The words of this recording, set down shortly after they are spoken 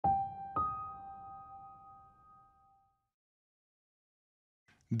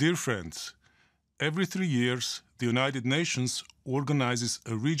Dear friends, every 3 years, the United Nations organizes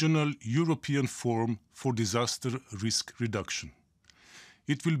a regional European Forum for Disaster Risk Reduction.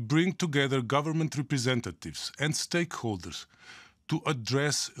 It will bring together government representatives and stakeholders to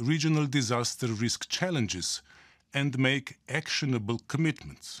address regional disaster risk challenges and make actionable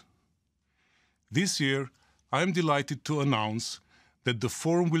commitments. This year, I am delighted to announce that the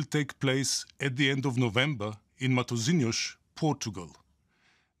forum will take place at the end of November in Matosinhos, Portugal.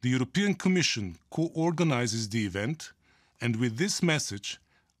 The European Commission co-organizes the event, and with this message,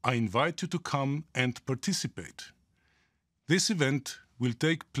 I invite you to come and participate. This event will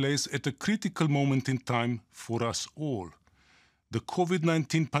take place at a critical moment in time for us all. The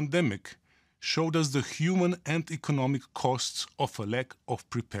COVID-19 pandemic showed us the human and economic costs of a lack of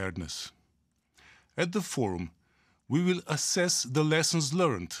preparedness. At the forum, we will assess the lessons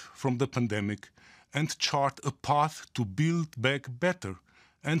learned from the pandemic and chart a path to build back better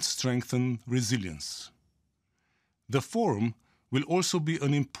and strengthen resilience. The forum will also be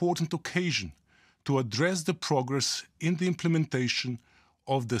an important occasion to address the progress in the implementation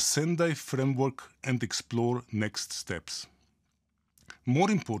of the Sendai framework and explore next steps. More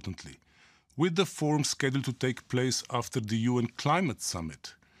importantly, with the forum scheduled to take place after the UN Climate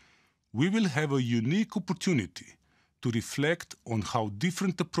Summit, we will have a unique opportunity to reflect on how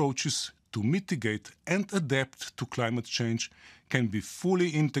different approaches to mitigate and adapt to climate change can be fully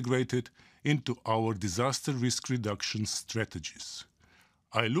integrated into our disaster risk reduction strategies.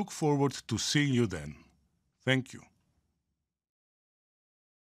 I look forward to seeing you then. Thank you.